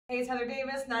Hey, it's Heather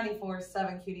Davis,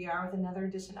 94.7 QDR with another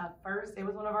edition of Fursday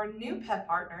with one of our new pet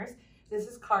partners. This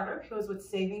is Carter, who is with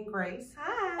Saving Grace.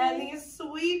 Hi. And these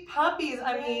sweet puppies.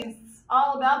 I mean,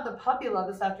 all about the puppy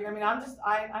love this afternoon. I mean,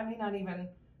 I may not even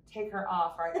take her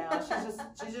off right now.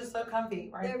 She's just so comfy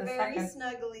right They're this very second.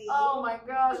 snuggly. Oh my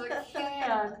gosh, I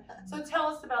can't. So tell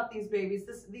us about these babies.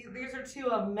 These are two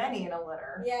of many in a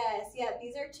litter. Yes, yeah,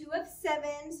 these are 2 of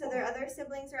 7, so their other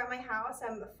siblings are at my house.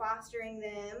 I'm fostering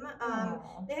them.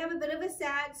 They have a bit of a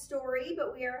sad story,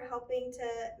 but we are helping to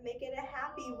make it a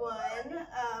happy one.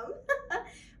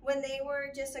 When they were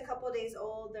just a couple days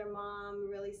old, their mom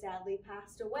really sadly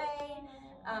passed away,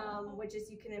 which, as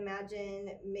you can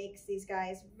imagine, makes these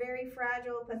guys very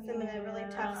fragile, puts them in a really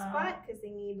tough spot because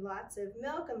they need lots of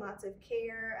milk and lots of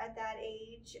care at that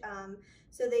age.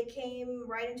 So they came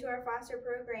right into our foster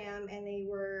program, and they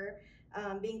were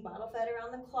being bottle fed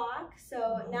around the clock.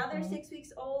 So now they're 6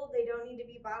 weeks old. They don't need to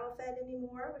be bottle fed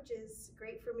anymore, which is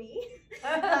great for me.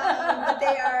 But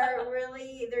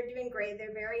they're doing great.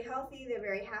 They're very healthy. They're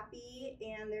very happy,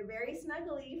 and they're very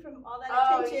snuggly from all that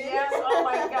attention. Oh yes! Oh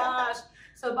my gosh!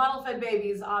 So bottle fed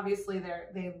babies, obviously,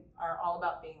 they are all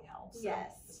about being held. So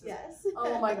yes. Yes.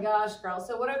 Oh my gosh, girl.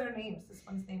 So what are their names? This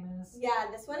one's name is? Yeah,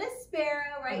 this one is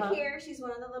Sparrow right here. She's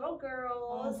one of the little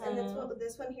girls. And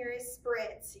this one here is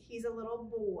Spritz. He's a little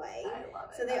boy. I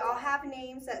love it. So they all have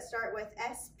names that start with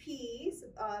SP,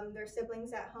 their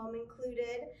siblings at home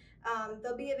included.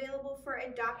 They'll be available for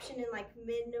adoption in like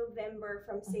mid-November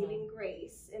from Saving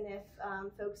Grace. And if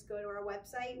folks go to our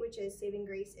website, which is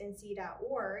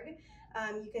savinggracenc.org,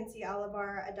 you can see all of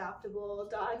our adoptable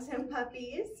dogs and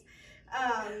puppies.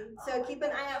 So keep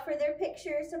an eye out for their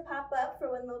pictures to pop up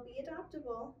for when they'll be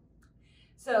adoptable.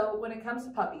 So when it comes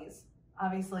to puppies,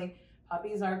 obviously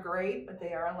puppies are great, but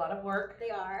they are a lot of work. They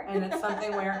are. And it's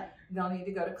something where they'll need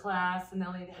to go to class and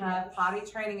they'll need to have potty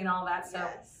training and all that. So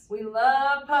we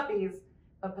love puppies,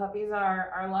 but puppies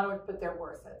are a lot of work, but they're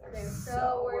worth it. They're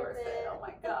so worth it. Oh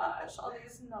my gosh, all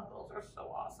these snuggles are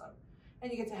so awesome. And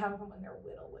you get to have them when they're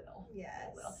little.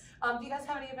 Yes. Do you guys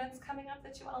have any events coming up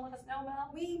that you want to let us know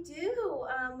about? We do.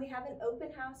 We have an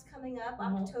open house coming up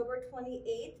October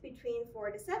 28th between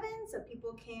 4 to 7. So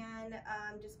people can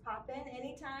just pop in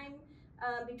anytime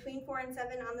between 4 and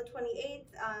 7 on the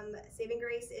 28th. Saving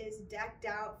Grace is decked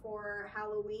out for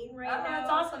Halloween right now. That's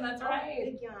awesome. That's right.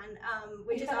 Big yawn.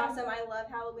 Which is awesome. I love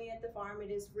Halloween at the farm.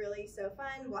 It is really so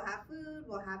fun. We'll have food.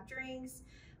 We'll have drinks.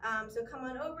 So come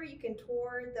on over, you can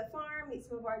tour the farm, meet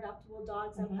some of our adoptable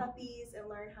dogs and puppies, and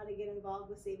learn how to get involved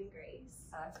with Saving Grace.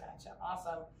 Gotcha.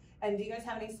 Awesome. And do you guys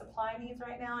have any supply needs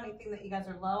right now? Anything that you guys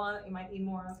are low on that you might need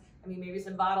more of? I mean, maybe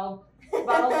some bottle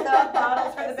stuff,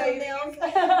 bottles for the babies.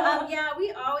 Yeah,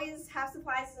 we always have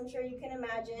supplies, as I'm sure you can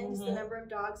imagine, just the number of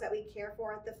dogs that we care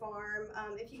for at the farm.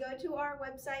 If you go to our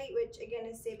website, which again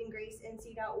is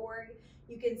savinggracenc.org,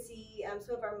 you can see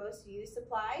some of our most used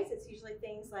supplies. It's usually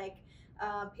things like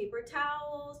paper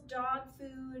towels, dog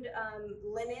food,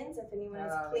 linens. If anyone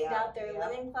has cleaned out their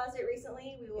linen closet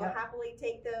recently, we will happily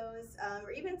take those.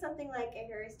 Or even something like a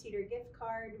Harris Teeter gift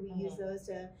card. We use those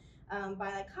to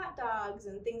buy like hot dogs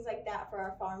and things like that for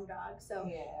our farm dogs. So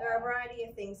there are a variety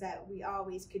of things that we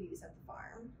always could use at the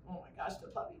farm. Oh my gosh, the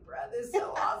puppy breath is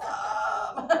so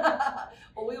awesome.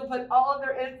 Well, we will put all of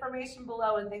their information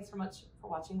below, and thanks so much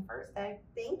for watching Fursday.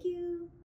 Thank you.